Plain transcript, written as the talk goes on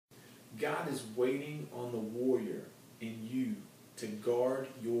God is waiting on the warrior in you to guard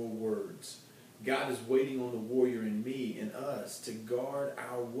your words. God is waiting on the warrior in me and us to guard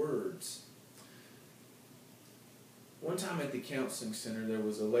our words. One time at the counseling center, there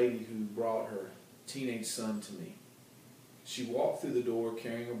was a lady who brought her teenage son to me. She walked through the door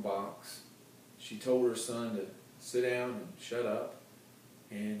carrying a box. She told her son to sit down and shut up,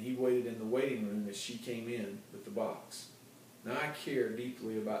 and he waited in the waiting room as she came in with the box. Now, I care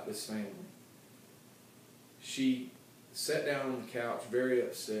deeply about this family. She sat down on the couch, very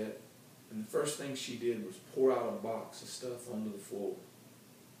upset, and the first thing she did was pour out a box of stuff onto the floor.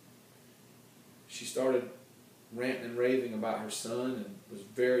 She started ranting and raving about her son and was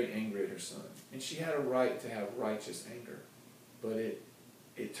very angry at her son. And she had a right to have righteous anger, but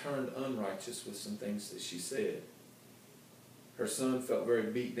it turned unrighteous with some things that she said. Her son felt very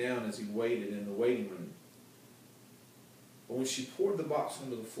beat down as he waited in the waiting room. But when she poured the box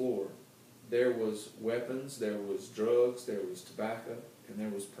onto the floor, there was weapons, there was drugs, there was tobacco, and there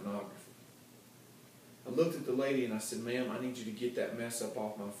was pornography. I looked at the lady and I said, "Ma'am, I need you to get that mess up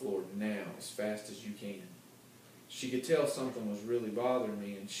off my floor now, as fast as you can." She could tell something was really bothering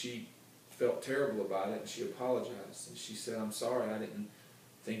me, and she felt terrible about it, and she apologized. And she said, "I'm sorry, I didn't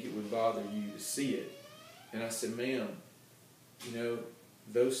think it would bother you to see it." And I said, "Ma'am, you know,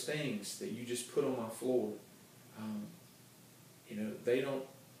 those things that you just put on my floor, you know, they don't,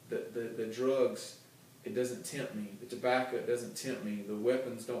 the drugs, it doesn't tempt me. The tobacco, it doesn't tempt me. The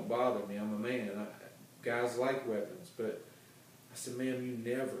weapons don't bother me. I'm a man. Guys like weapons." But I said, "Ma'am, you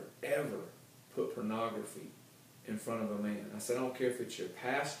never, ever put pornography in front of a man." I said, "I don't care if it's your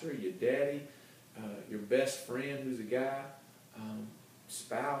pastor, your daddy, your best friend who's a guy,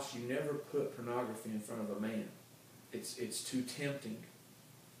 spouse, you never put pornography in front of a man. It's too tempting."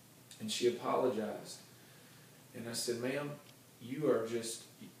 And she apologized. And I said, "Ma'am, you are just,"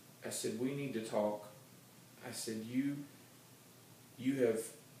 I said, "we need to talk." I said, you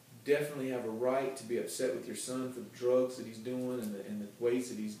definitely have a right to be upset with your son for the drugs that he's doing and the ways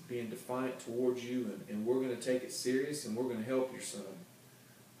that he's being defiant towards you, and we're going to take it serious, and we're going to help your son.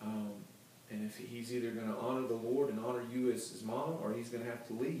 And if he's either going to honor the Lord and honor you as his mom, or he's going to have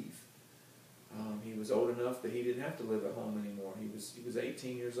to leave. He was old enough that he didn't have to live at home anymore. He was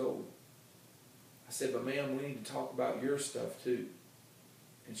 18 years old. I said, "But ma'am, we need to talk about your stuff too."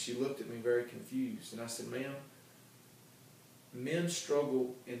 And she looked at me very confused. And I said, "Ma'am, men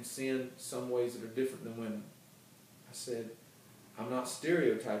struggle in sin some ways that are different than women." I said, "I'm not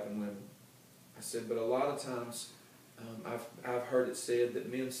stereotyping women." I said, "But a lot of times I've heard it said that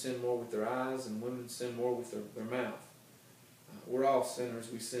men sin more with their eyes and women sin more with their mouth. We're all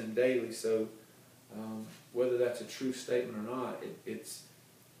sinners. We sin daily. So whether that's a true statement or not,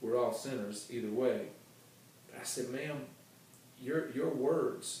 we're all sinners either way." But I said, "Ma'am, your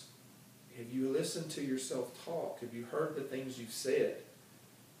words, have you listened to yourself talk? Have you heard the things you've said?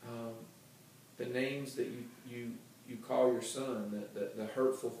 The names that you call your son, the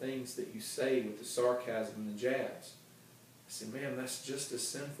hurtful things that you say with the sarcasm and the jabs." I said, "Ma'am, that's just as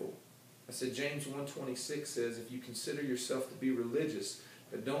sinful." I said, James 1:26 says, "If you consider yourself to be religious,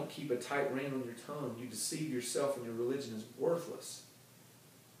 but don't keep a tight rein on your tongue, you deceive yourself and your religion is worthless."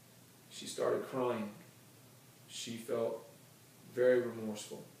 She started crying. She felt very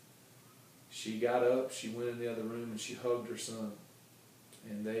remorseful. She got up, she went in the other room, and she hugged her son.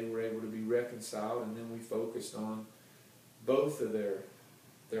 And they were able to be reconciled, and then we focused on both of their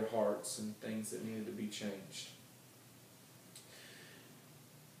hearts and things that needed to be changed.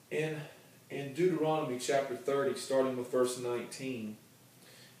 In Deuteronomy chapter 30, starting with verse 19,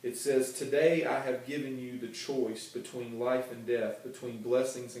 it says, "Today I have given you the choice between life and death, between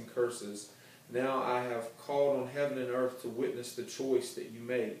blessings and curses. Now I have called on heaven and earth to witness the choice that you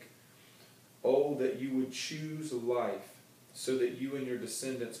make. Oh, that you would choose life, so that you and your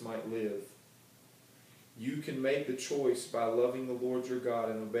descendants might live. You can make the choice by loving the Lord your God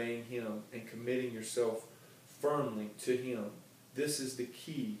and obeying Him and committing yourself firmly to Him. This is the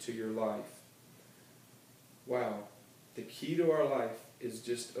key to your life." Wow. The key to our life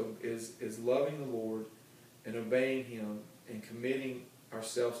is loving the Lord and obeying Him and committing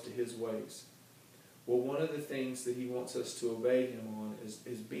ourselves to His ways. Well, one of the things that He wants us to obey Him on is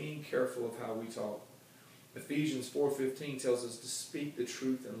being careful of how we talk. Ephesians 4:15 tells us to speak the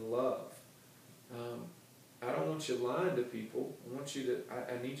truth in love. I don't want you lying to people.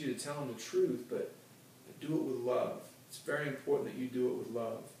 I need you to tell them the truth, but do it with love. It's very important that you do it with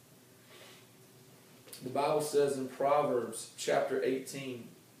love. The Bible says in Proverbs chapter 18,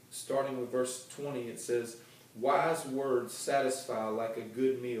 starting with verse 20, it says, "Wise words satisfy like a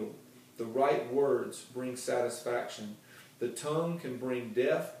good meal. The right words bring satisfaction. The tongue can bring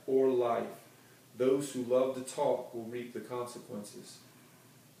death or life. Those who love to talk will reap the consequences.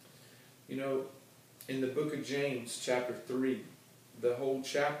 You know, in the book of James, chapter 3, the whole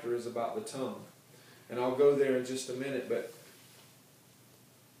chapter is about the tongue. And I'll go there in just a minute, but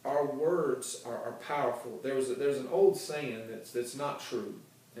our words are powerful. There's an old saying that's not true.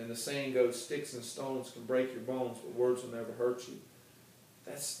 And the saying goes, sticks and stones can break your bones, but words will never hurt you.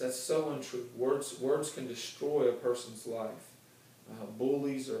 That's so untrue. Words can destroy a person's life.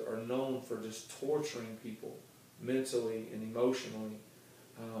 Bullies are known for just torturing people mentally and emotionally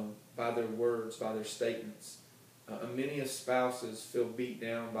by their words, by their statements. Many spouses feel beat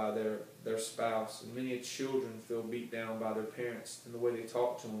down by their spouse, and many children feel beat down by their parents and the way they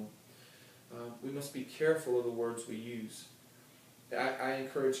talk to them. We must be careful of the words we use. I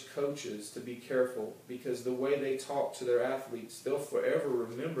encourage coaches to be careful, because the way they talk to their athletes, they'll forever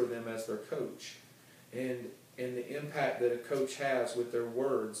remember them as their coach. And the impact that a coach has with their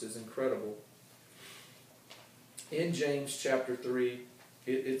words is incredible. In James chapter 3,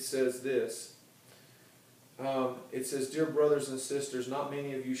 it says this. It says, "Dear brothers and sisters, not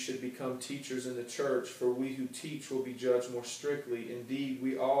many of you should become teachers in the church, for we who teach will be judged more strictly. Indeed,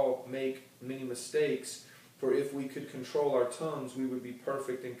 we all make many mistakes. For if we could control our tongues, we would be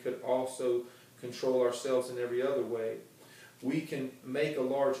perfect and could also control ourselves in every other way. We can make a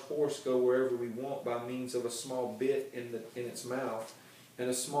large horse go wherever we want by means of a small bit in its mouth, and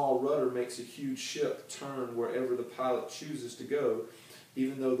a small rudder makes a huge ship turn wherever the pilot chooses to go,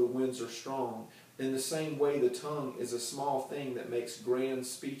 even though the winds are strong. In the same way, the tongue is a small thing that makes grand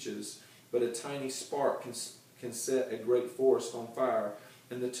speeches, but a tiny spark can set a great forest on fire.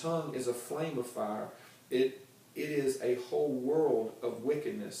 And the tongue is a flame of fire. It is a whole world of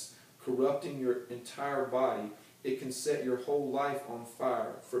wickedness, corrupting your entire body. It can set your whole life on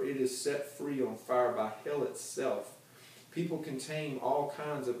fire, for it is set free on fire by hell itself. People can tame all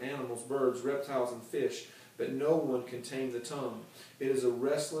kinds of animals, birds, reptiles, and fish, but no one can tame the tongue. It is a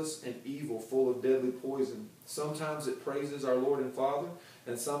restless and evil, full of deadly poison. Sometimes it praises our Lord and Father,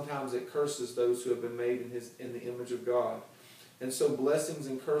 and sometimes it curses those who have been made in the image of God. And so blessings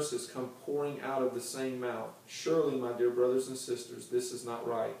and curses come pouring out of the same mouth. Surely, my dear brothers and sisters, this is not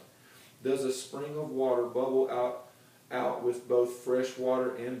right. Does a spring of water bubble out with both fresh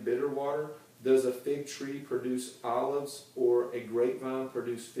water and bitter water? Does a fig tree produce olives or a grapevine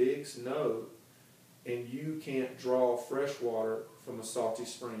produce figs? No. And you can't draw fresh water from a salty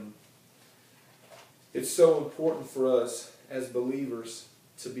spring. It's so important for us as believers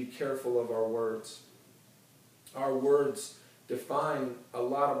to be careful of our words. Our words define a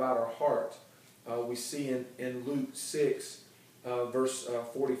lot about our heart. We see in Luke 6, verse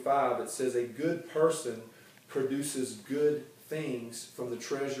 45, it says, "A good person produces good things from the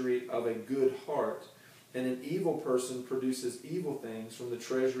treasury of a good heart, and an evil person produces evil things from the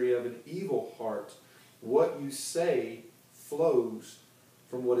treasury of an evil heart. What you say flows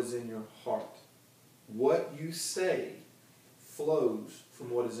from what is in your heart." What you say flows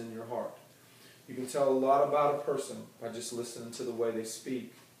from what is in your heart. You can tell a lot about a person by just listening to the way they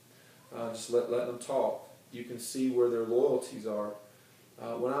speak. Just let them talk. You can see where their loyalties are.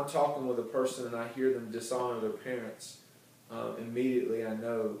 When I'm talking with a person and I hear them dishonor their parents, immediately I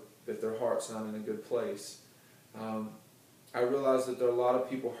know that their heart's not in a good place. I realize that there are a lot of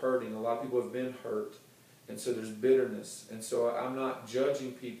people hurting. A lot of people have been hurt. And so there's bitterness. And so I'm not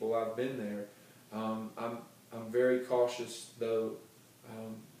judging people. I've been there. I'm very cautious, though,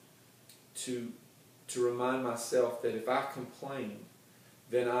 to remind myself that if I complain,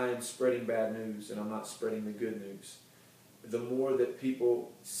 then I am spreading bad news and I'm not spreading the good news. The more that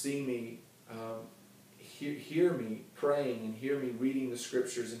people see me, hear me praying, and hear me reading the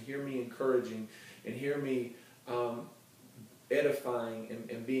scriptures, and hear me encouraging, and hear me edifying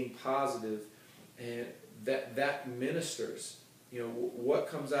and being positive, and that ministers. You know, what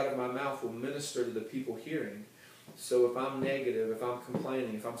comes out of my mouth will minister to the people hearing. So if I'm negative, if I'm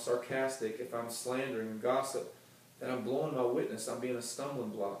complaining, if I'm sarcastic, if I'm slandering and gossip, then I'm blowing my witness. I'm being a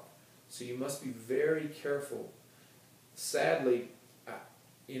stumbling block. So you must be very careful. Sadly,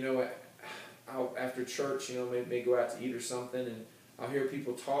 I'll, after church, maybe go out to eat or something, and I'll hear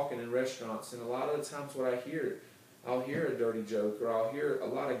people talking in restaurants, and a lot of the times what I hear, I'll hear a dirty joke, or I'll hear a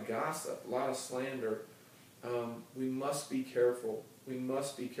lot of gossip, a lot of slander. We must be careful. We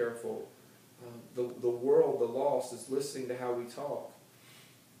must be careful. The world, the lost, is listening to how we talk.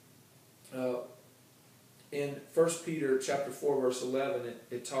 In 1 Peter chapter 4, verse 11,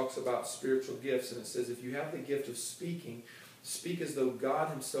 it talks about spiritual gifts, and it says, if you have the gift of speaking, speak as though God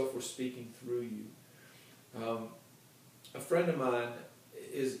himself were speaking through you. A friend of mine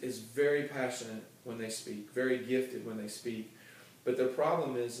is very passionate when they speak, very gifted when they speak. But their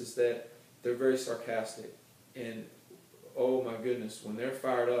problem is that they're very sarcastic. And oh my goodness, when they're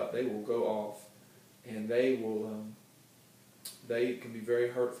fired up, they will go off. And they can be very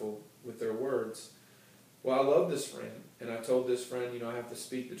hurtful with their words. Well, I love this friend, and I told this friend, I have to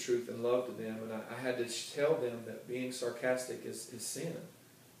speak the truth in love to them, and I had to tell them that being sarcastic is sin.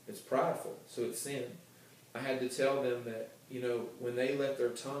 It's prideful, so it's sin. I had to tell them that, when they let their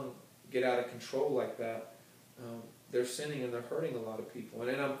tongue get out of control like that, they're sinning and they're hurting a lot of people.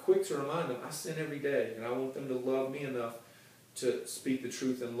 And I'm quick to remind them, I sin every day, and I want them to love me enough to speak the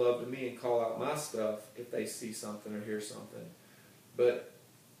truth in love to me and call out my stuff if they see something or hear something. But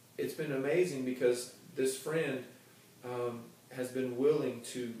it's been amazing because this friend has been willing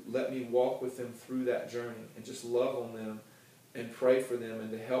to let me walk with them through that journey and just love on them and pray for them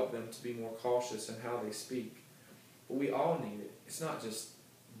and to help them to be more cautious in how they speak. But we all need it. It's not just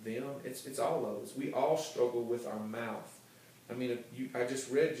them. It's all of us. We all struggle with our mouth. I mean, I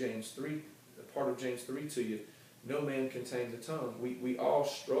just read James 3, part of James 3 to you. No man can tame the tongue. We all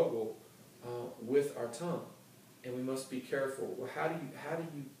struggle with our tongue, and we must be careful. Well, how do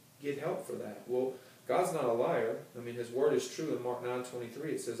you get help for that? Well, God's not a liar. I mean, His word is true. In Mark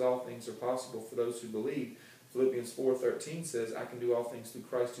 9:23, it says all things are possible for those who believe. Philippians 4:13 says, I can do all things through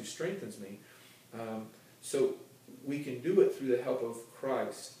Christ who strengthens me. So we can do it through the help of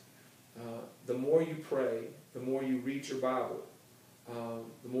Christ. The more you pray, the more you read your Bible,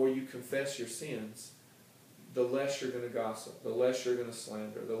 the more you confess your sins, the less you're going to gossip, the less you're going to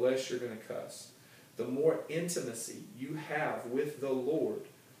slander, the less you're going to cuss. The more intimacy you have with the Lord,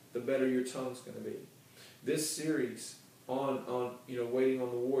 the better your tongue's going to be. This series on waiting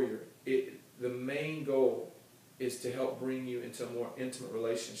on the warrior, the main goal is to help bring you into a more intimate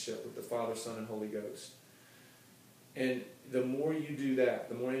relationship with the Father, Son, and Holy Ghost. And the more you do that,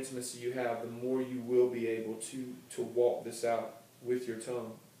 the more intimacy you have, the more you will be able to walk this out with your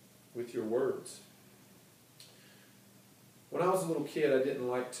tongue, with your words. When I was a little kid, I didn't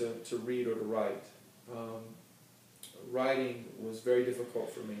like to read or to write. Writing was very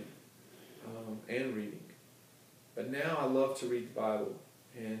difficult for me, and reading. But now I love to read the Bible.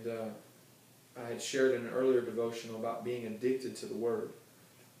 And I had shared in an earlier devotional about being addicted to the Word.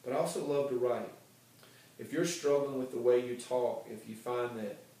 But I also love to write. If you're struggling with the way you talk, if you find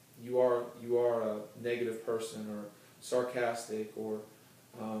that you are a negative person or sarcastic or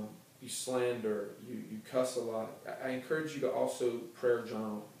you slander, you cuss a lot, I encourage you to also prayer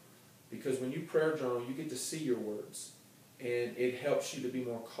journal. Because when you prayer journal, you get to see your words. And it helps you to be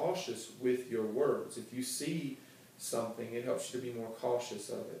more cautious with your words. If you see something, it helps you to be more cautious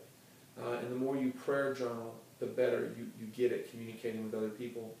of it. And the more you prayer journal, the better you get at communicating with other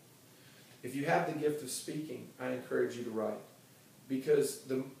people. If you have the gift of speaking, I encourage you to write. Because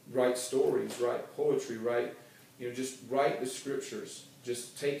write stories, write poetry, just write the scriptures.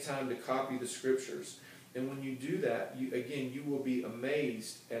 Just take time to copy the scriptures. And when you do that, you will be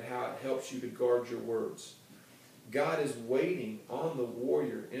amazed at how it helps you to guard your words. God is waiting on the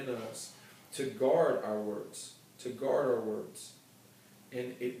warrior in us to guard our words. To guard our words.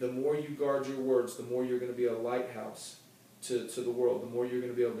 And the more you guard your words, the more you're going to be a lighthouse to the world. The more you're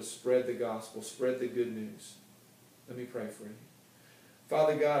going to be able to spread the gospel, spread the good news. Let me pray for you.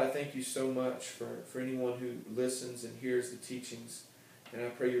 Father God, I thank you so much for anyone who listens and hears the teachings. And I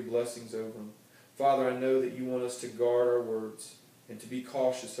pray your blessings over them. Father, I know that you want us to guard our words and to be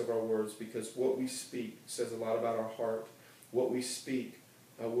cautious of our words, because what we speak says a lot about our heart. What we speak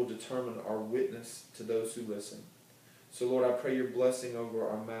will determine our witness to those who listen. So Lord, I pray your blessing over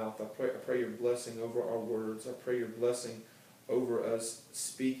our mouth. I pray your blessing over our words. I pray your blessing over us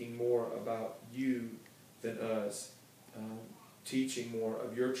speaking more about you than us, teaching more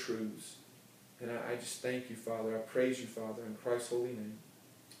of your truths. And I just thank you, Father. I praise you, Father, in Christ's holy name.